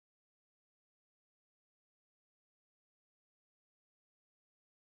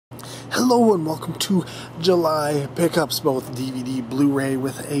Hello and welcome to July pickups, both DVD, Blu-ray,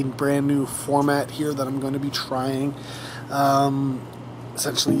 with a brand new format here that I'm going to be trying.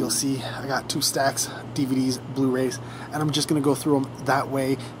 Essentially, you'll see I got two stacks, DVDs, Blu-rays, and I'm just going to go through them that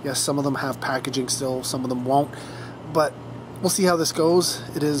way. Yes, some of them have packaging still, some of them won't, but we'll see how this goes.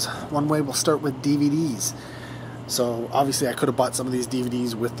 It is one way. We'll start with DVDs. So obviously I could have bought some of these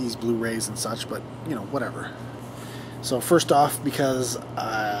DVDs with these Blu-rays and such, but you know, whatever. So first off, because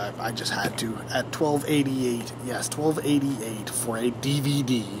I just had to, at $12.88, yes, $12.88 for a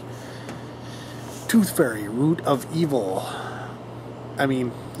DVD, Tooth Fairy, Root of Evil. I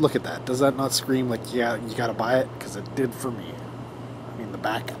mean, look at that. Does that not scream like, yeah, you gotta buy it? Because it did for me. I mean, the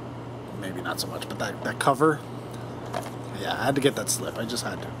back, maybe not so much, but that cover, yeah, I had to get that slip. I just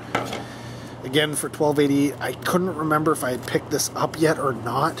had to. Again, for $12.88, I couldn't remember if I had picked this up yet or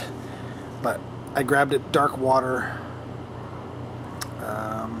not, but I grabbed it, Dark Water.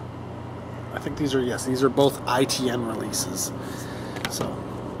 I think these are, yes, these are both ITN releases, so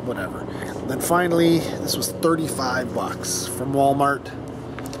whatever. And then finally, this was 35 bucks from Walmart.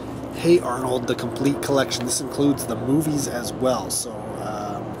 Hey Arnold, the complete collection. This includes the movies as well, so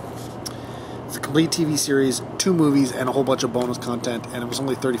it's a complete TV series, 2 movies, and a whole bunch of bonus content, and it was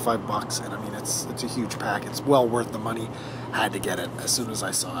only 35 bucks, and I mean, it's a huge pack. It's well worth the money. I had to get it as soon as I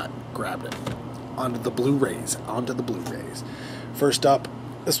saw it, grabbed it. Onto the Blu-rays, First up,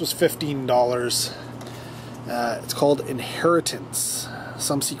 this was $15. It's called Inheritance.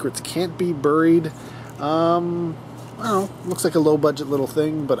 Some Secrets Can't Be Buried. I don't know, looks like a low-budget little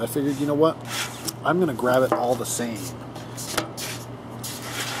thing, but I figured, you know what? I'm going to grab it all the same.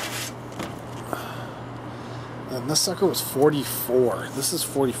 And this sucker was $44. This is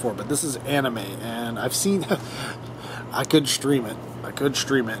 $44, but this is anime, and I've seen... I could stream it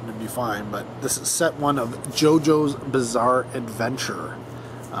and it'd be fine, but this is set 1 of JoJo's Bizarre Adventure.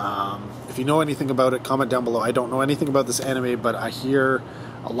 If you know anything about it, comment down below. I don't know anything about this anime, but I hear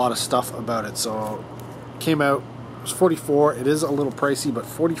a lot of stuff about it. So it came out, it was $44. It is a little pricey, but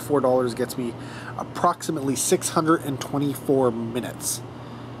 $44 gets me approximately 624 minutes.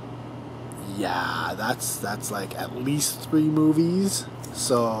 Yeah, that's like at least 3 movies.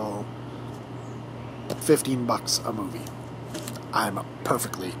 So 15 bucks a movie. I'm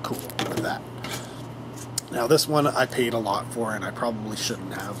perfectly cool with that. Now this one I paid a lot for, and I probably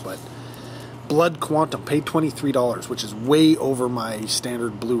shouldn't have, but Blood Quantum, paid $23, which is way over my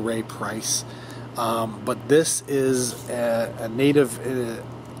standard Blu-ray price. But this is a native,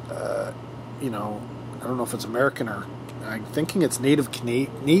 you know, I don't know if it's American or, I'm thinking it's native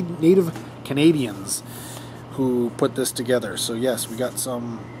Canadians who put this together. So yes, we got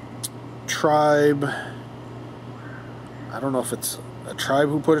some tribe. I don't know if it's a tribe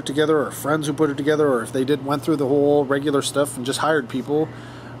who put it together or friends who put it together, or if they went through the whole regular stuff and just hired people.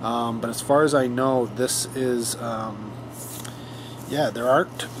 But as far as I know, this is, yeah, there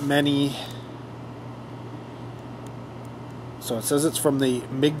aren't many. So it says it's from the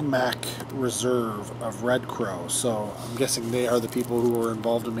Mi'kmaq Reserve of Red Crow. So I'm guessing they are the people who were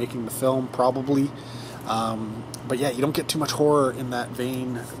involved in making the film, probably. But yeah, you don't get too much horror in that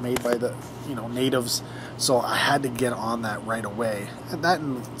vein made by the, you know, natives. So I had to get on that right away. And that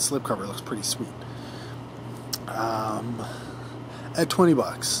and the slipcover looks pretty sweet. At 20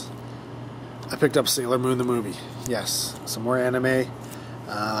 bucks, I picked up Sailor Moon the movie. Yes, some more anime.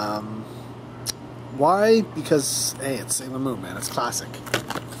 Why? Because, hey, it's Sailor Moon, man. It's classic.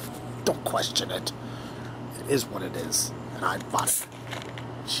 Don't question it. It is what it is. And I bought it.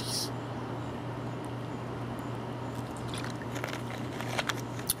 Jeez.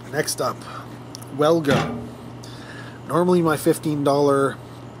 Next up, Well Go. Normally my $15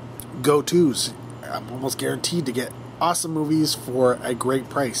 go-tos. I'm almost guaranteed to get awesome movies for a great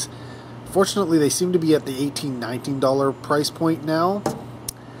price. Fortunately, they seem to be at the $18, $19 price point now.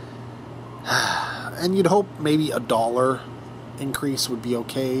 And you'd hope maybe $1 increase would be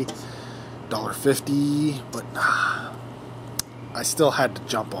okay. $1.50, but nah. I still had to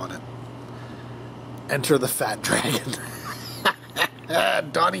jump on it. Enter the Fat Dragon.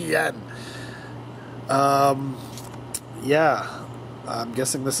 Donnie Yen. Yeah, I'm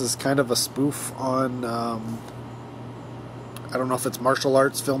guessing this is kind of a spoof on, I don't know if it's martial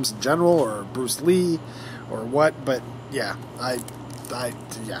arts films in general, or Bruce Lee, or what, but yeah, I'm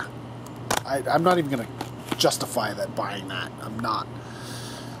not even going to justify that, buying that. I'm not.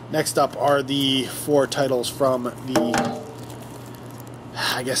 Next up are the 4 titles from the,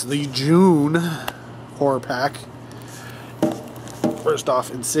 I guess, the June horror pack. First off,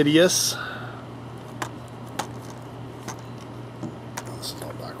 Insidious. This is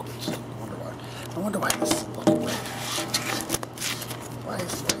all backwards. I wonder why this is looking right. Why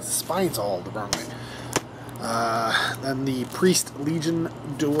is this spine's all the wrong way. Then the Priest Legion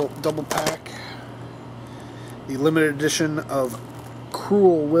double pack. The limited edition of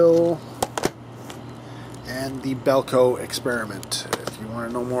Cruel Will. And the Belko Experiment. If you want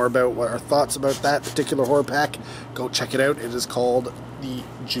to know more about what our thoughts about that particular horror pack, go check it out. It is called the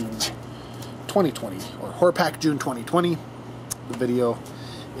June 2020, or Horror Pack June 2020. The video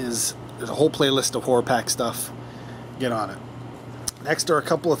is, there's a whole playlist of horror pack stuff. Get on it. Next are a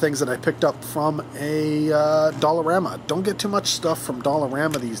couple of things that I picked up from a Dollarama. Don't get too much stuff from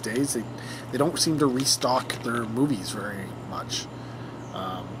Dollarama these days. They don't seem to restock their movies very much.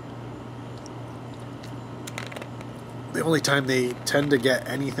 The only time they tend to get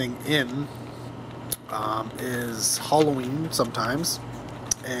anything in is Halloween sometimes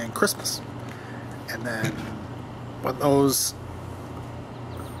and Christmas. And then when those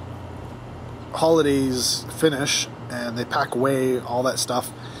holidays finish and they pack away all that stuff,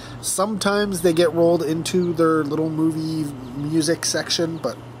 sometimes they get rolled into their little movie music section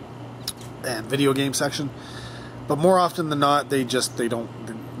and video game section, but more often than not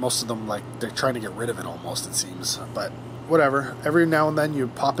most of them, like, they're trying to get rid of it almost, it seems. But whatever, every now and then you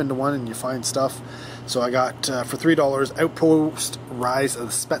pop into one and you find stuff. So I got for $3 Outpost Rise of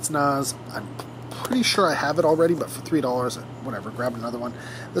the Spetsnaz. I'm pretty sure I have it already, but for $3, whatever, grab another one.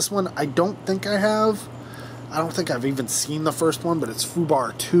 This one I don't think I have. I don't think I've even seen the first one, but it's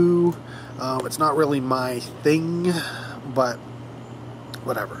Fubar 2. It's not really my thing, but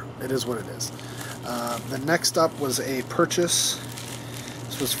whatever. It is what it is. The next up was a purchase.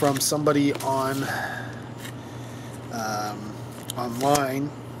 This was from somebody on online,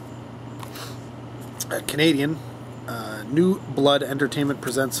 Canadian. New Blood Entertainment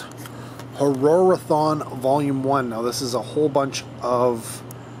presents Horrorathon Volume 1. Now this is a whole bunch of,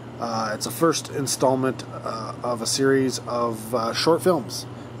 it's a first installment of a series of short films.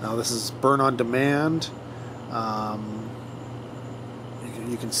 Now this is Burn on Demand.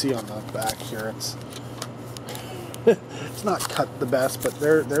 You can see on the back here, it's not cut the best, but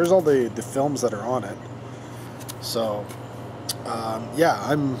there's all the films that are on it. So yeah,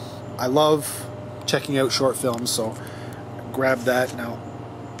 I love checking out short films, so grab that. Now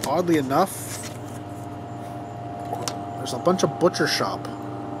oddly enough, there's a bunch of butcher shop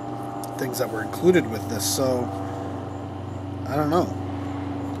things that were included with this, so I don't know.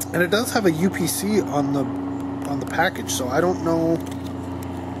 And it does have a UPC on the package, so I don't know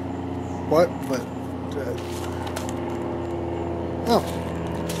what, but oh,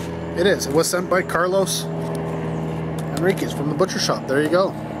 it is. It was sent by Carlos Enriquez from the butcher shop. There you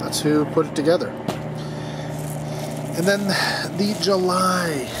go. That's who put it together. And then the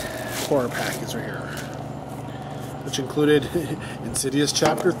July horror pack is right here, which included Insidious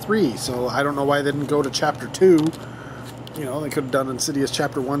Chapter 3. So I don't know why they didn't go to Chapter 2. You know, they could have done Insidious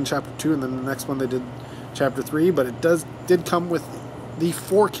Chapter 1, Chapter 2, and then the next one they did Chapter 3. But it did come with the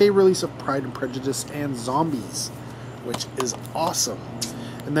 4K release of Pride and Prejudice and Zombies, which is awesome.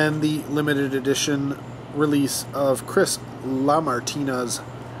 And then the limited edition release of Chris LaMartina's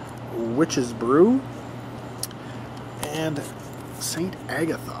Witch's Brew and Saint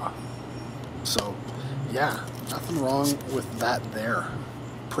Agatha. So yeah, nothing wrong with that there.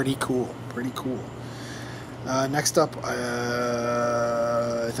 Pretty cool, pretty cool. Next up,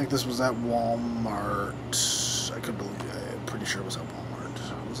 I think this was at Walmart. I'm pretty sure it was at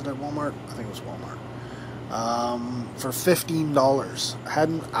Walmart. Was it at Walmart? I think it was Walmart. For $15.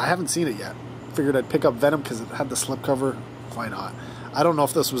 I haven't seen it yet. Figured I'd pick up Venom because it had the slipcover. Why not? I don't know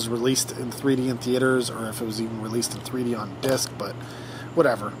if this was released in 3D in theaters or if it was even released in 3D on disc, but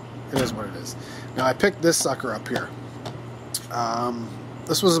whatever. It is what it is. Now I picked this sucker up here.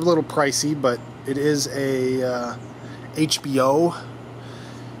 This was a little pricey, but it is a HBO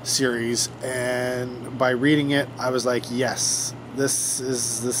series, and by reading it, I was like, yes, this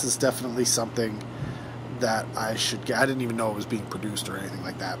is definitely something that I should get. I didn't even know it was being produced or anything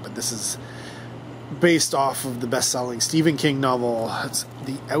like that, but this is based off of the best-selling Stephen King novel. It's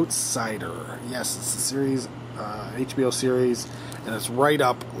The Outsider. Yes, it's a series, HBO series, and it's right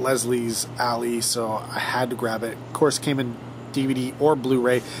up Leslie's alley, so I had to grab it. Of course, it came in DVD or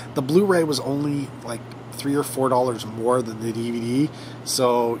Blu-ray. The Blu-ray was only like $3 or $4 more than the DVD,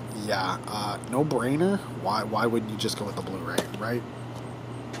 so yeah, no brainer. Why wouldn't you just go with the Blu-ray, right?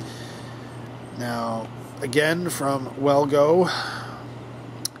 Now, again from Wellgo,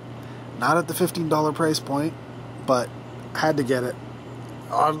 not at the $15 price point, but had to get it.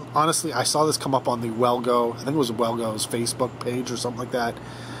 Honestly, I saw this come up on the Wellgo, I think it was Wellgo's Facebook page or something like that,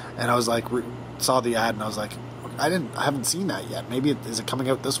 and I was like, saw the ad, and I was like, I haven't seen that yet. Maybe is it coming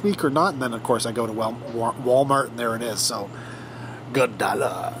out this week or not? And then of course I go to Walmart, and there it is. So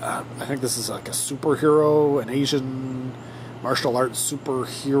Gundala. I think this is like a superhero, an Asian martial arts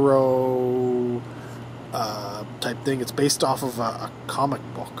superhero type thing. It's based off of a comic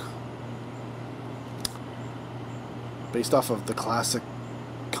book. Based off of the classic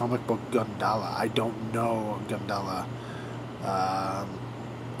comic book Gundala. I don't know Gundala.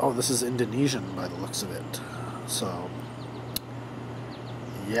 Oh, this is Indonesian by the looks of it. So,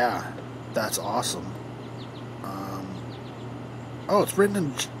 yeah, that's awesome. Oh, it's written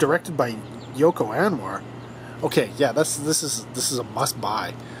and directed by Yoko Anwar. Okay, yeah, this is a must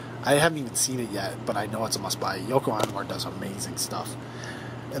buy. I haven't even seen it yet, but I know it's a must buy. Yoko Anwar does amazing stuff.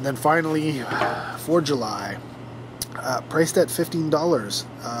 And then finally, for July, priced at $15.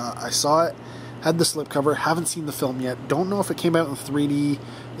 I saw it, had the slipcover, haven't seen the film yet. Don't know if it came out in 3D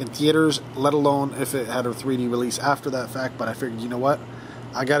in theaters, let alone if it had a 3D release after that fact. But I figured, you know what,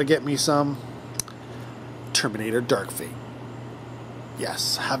 I got to get me some Terminator Dark Fate.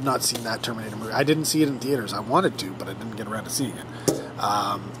 Yes, have not seen that Terminator movie. I didn't see it in theaters. I wanted to, but I didn't get around to seeing it.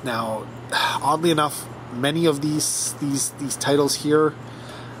 Now, oddly enough, many of these titles here,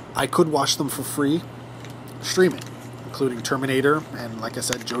 I could watch them for free streaming, including Terminator and, like I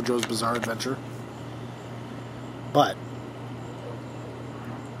said, JoJo's Bizarre Adventure. But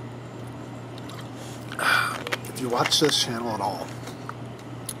if you watch this channel at all,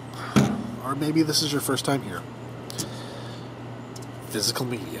 or maybe this is your first time here, physical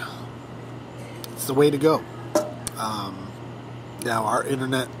media, it's the way to go. Now, our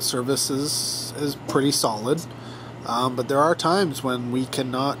internet service is pretty solid, but there are times when we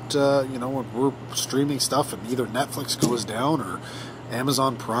cannot, when we're streaming stuff and either Netflix goes down or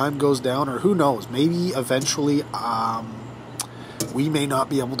Amazon Prime goes down, or who knows, maybe eventually we may not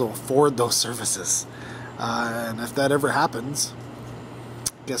be able to afford those services. And if that ever happens,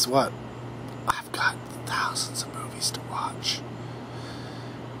 guess what? I've got thousands of movies to watch.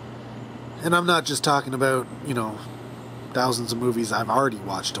 And I'm not just talking about, thousands of movies I've already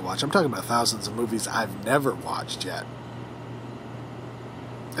watched to watch. I'm talking about thousands of movies I've never watched yet.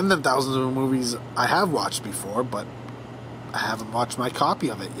 And then thousands of movies I have watched before, but I haven't watched my copy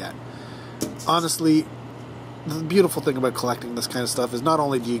of it yet. Honestly, the beautiful thing about collecting this kind of stuff is not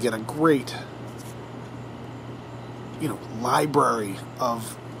only do you get a great, library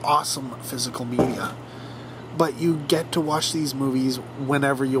of awesome physical media, but you get to watch these movies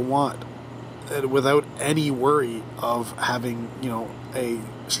whenever you want, without any worry of having, a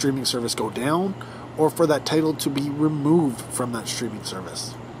streaming service go down or for that title to be removed from that streaming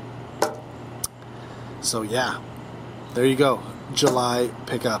service. So yeah, there you go, July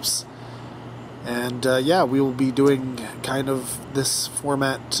pickups. And we will be doing kind of this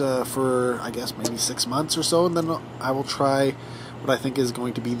format for, I guess, maybe 6 months or so, and then I will try what I think is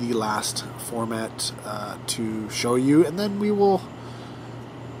going to be the last format to show you, and then we will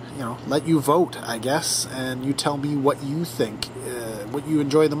let you vote, I guess, and you tell me what you think, what you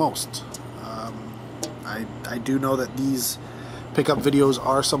enjoy the most. I do know that these pickup videos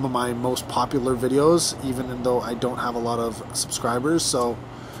are some of my most popular videos, even though I don't have a lot of subscribers, so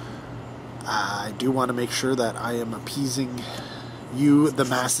I do want to make sure that I am appeasing you, the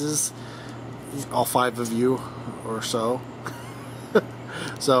masses, all 5 of you or so.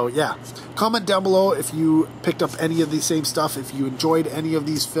 So yeah, comment down below if you picked up any of the same stuff, if you enjoyed any of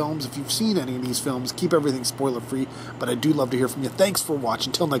these films, if you've seen any of these films. Keep everything spoiler free, but I do love to hear from you. Thanks for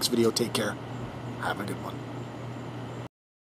watching. Until next video, take care. Have a good one.